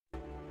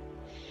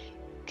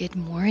Good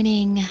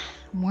morning,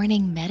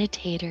 morning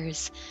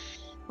meditators.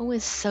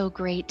 Always so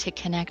great to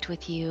connect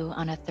with you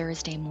on a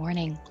Thursday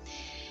morning.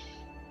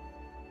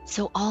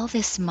 So, all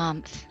this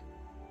month,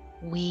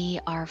 we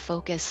are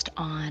focused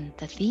on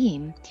the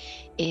theme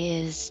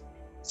is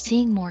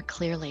seeing more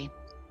clearly,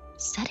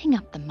 setting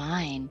up the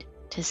mind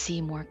to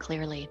see more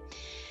clearly.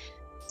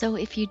 So,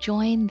 if you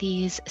join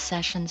these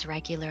sessions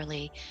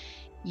regularly,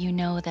 you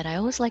know that I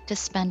always like to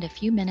spend a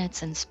few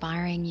minutes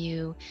inspiring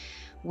you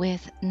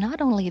with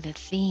not only the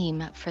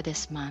theme for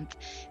this month,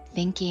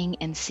 thinking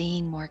and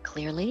seeing more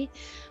clearly,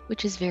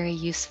 which is very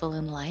useful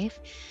in life,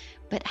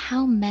 but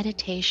how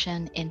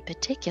meditation in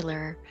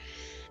particular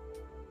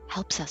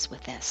helps us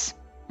with this.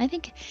 I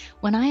think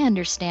when I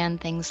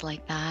understand things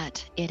like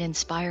that, it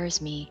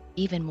inspires me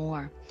even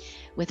more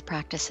with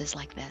practices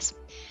like this.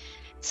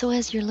 So,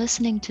 as you're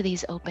listening to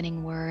these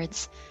opening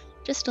words,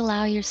 just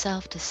allow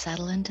yourself to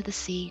settle into the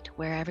seat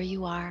wherever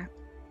you are.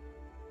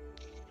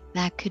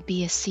 That could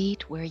be a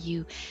seat where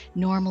you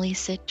normally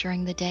sit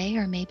during the day,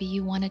 or maybe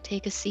you want to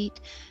take a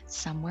seat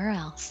somewhere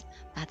else.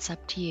 That's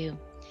up to you.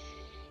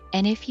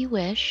 And if you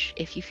wish,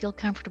 if you feel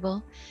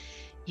comfortable,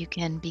 you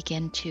can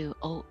begin to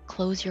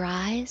close your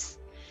eyes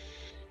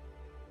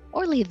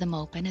or leave them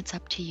open. It's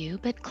up to you.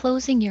 But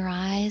closing your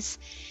eyes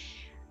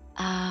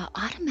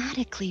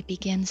automatically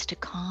begins to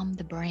calm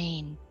the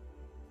brain.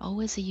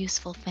 Always a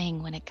useful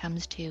thing when it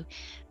comes to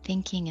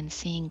thinking and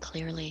seeing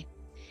clearly.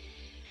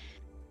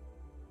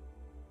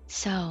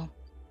 So,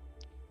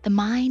 the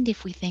mind,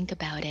 if we think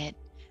about it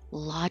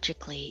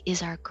logically,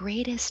 is our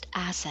greatest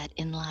asset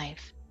in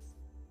life.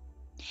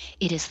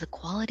 It is the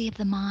quality of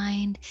the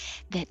mind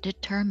that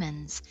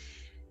determines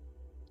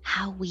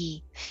how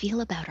we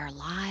feel about our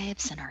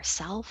lives and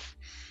ourself,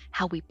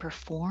 how we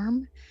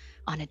perform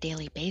on a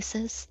daily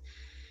basis,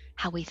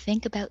 how we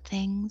think about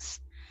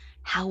things,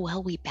 how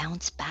well we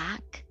bounce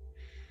back,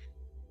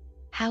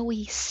 how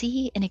we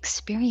see and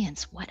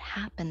experience what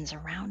happens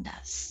around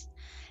us,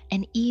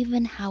 and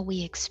even how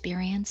we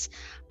experience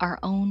our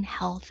own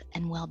health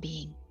and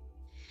well-being.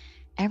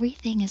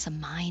 Everything is a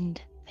mind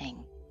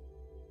thing.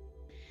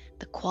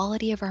 The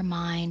quality of our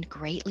mind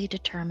greatly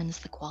determines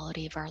the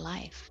quality of our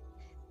life.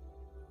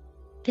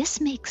 This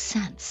makes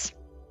sense.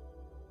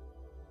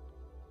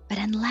 But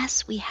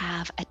unless we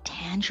have a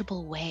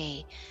tangible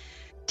way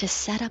to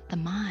set up the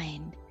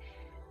mind,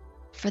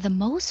 for the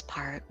most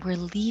part, we're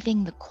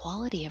leaving the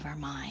quality of our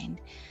mind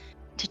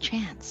to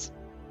chance,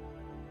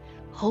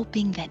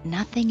 hoping that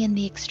nothing in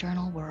the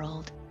external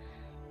world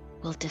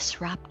will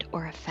disrupt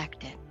or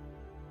affect it.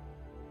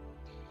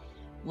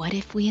 What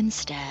if we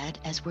instead,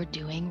 as we're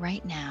doing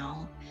right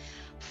now,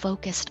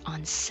 focused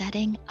on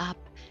setting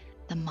up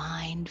the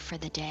mind for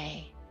the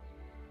day,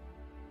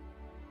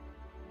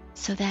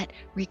 so that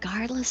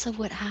regardless of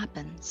what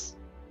happens,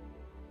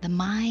 the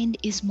mind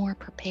is more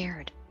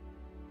prepared?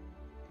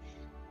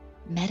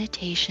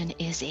 Meditation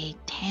is a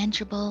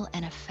tangible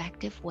and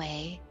effective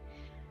way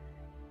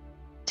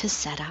to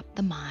set up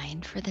the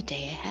mind for the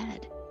day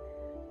ahead.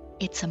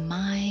 It's a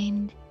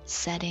mind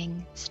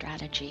setting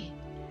strategy.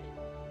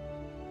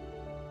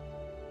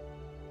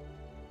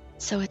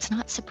 So it's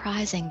not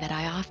surprising that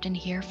I often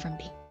hear from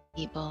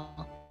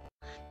people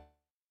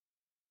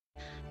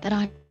that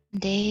on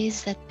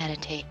days that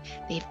meditate,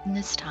 they've in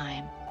this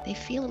time, they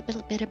feel a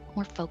little bit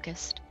more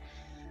focused,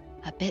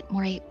 a bit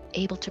more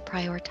able to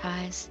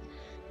prioritize,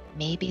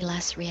 maybe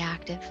less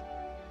reactive,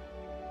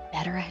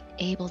 better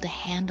able to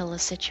handle a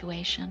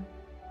situation,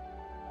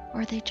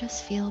 or they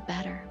just feel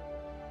better.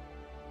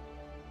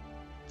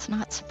 It's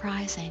not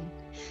surprising.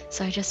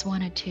 So I just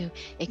wanted to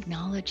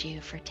acknowledge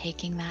you for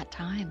taking that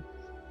time.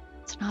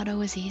 It's not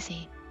always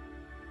easy.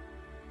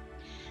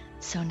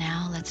 So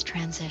now let's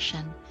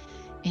transition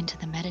into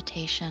the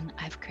meditation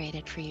I've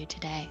created for you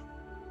today,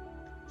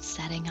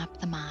 setting up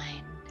the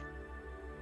mind.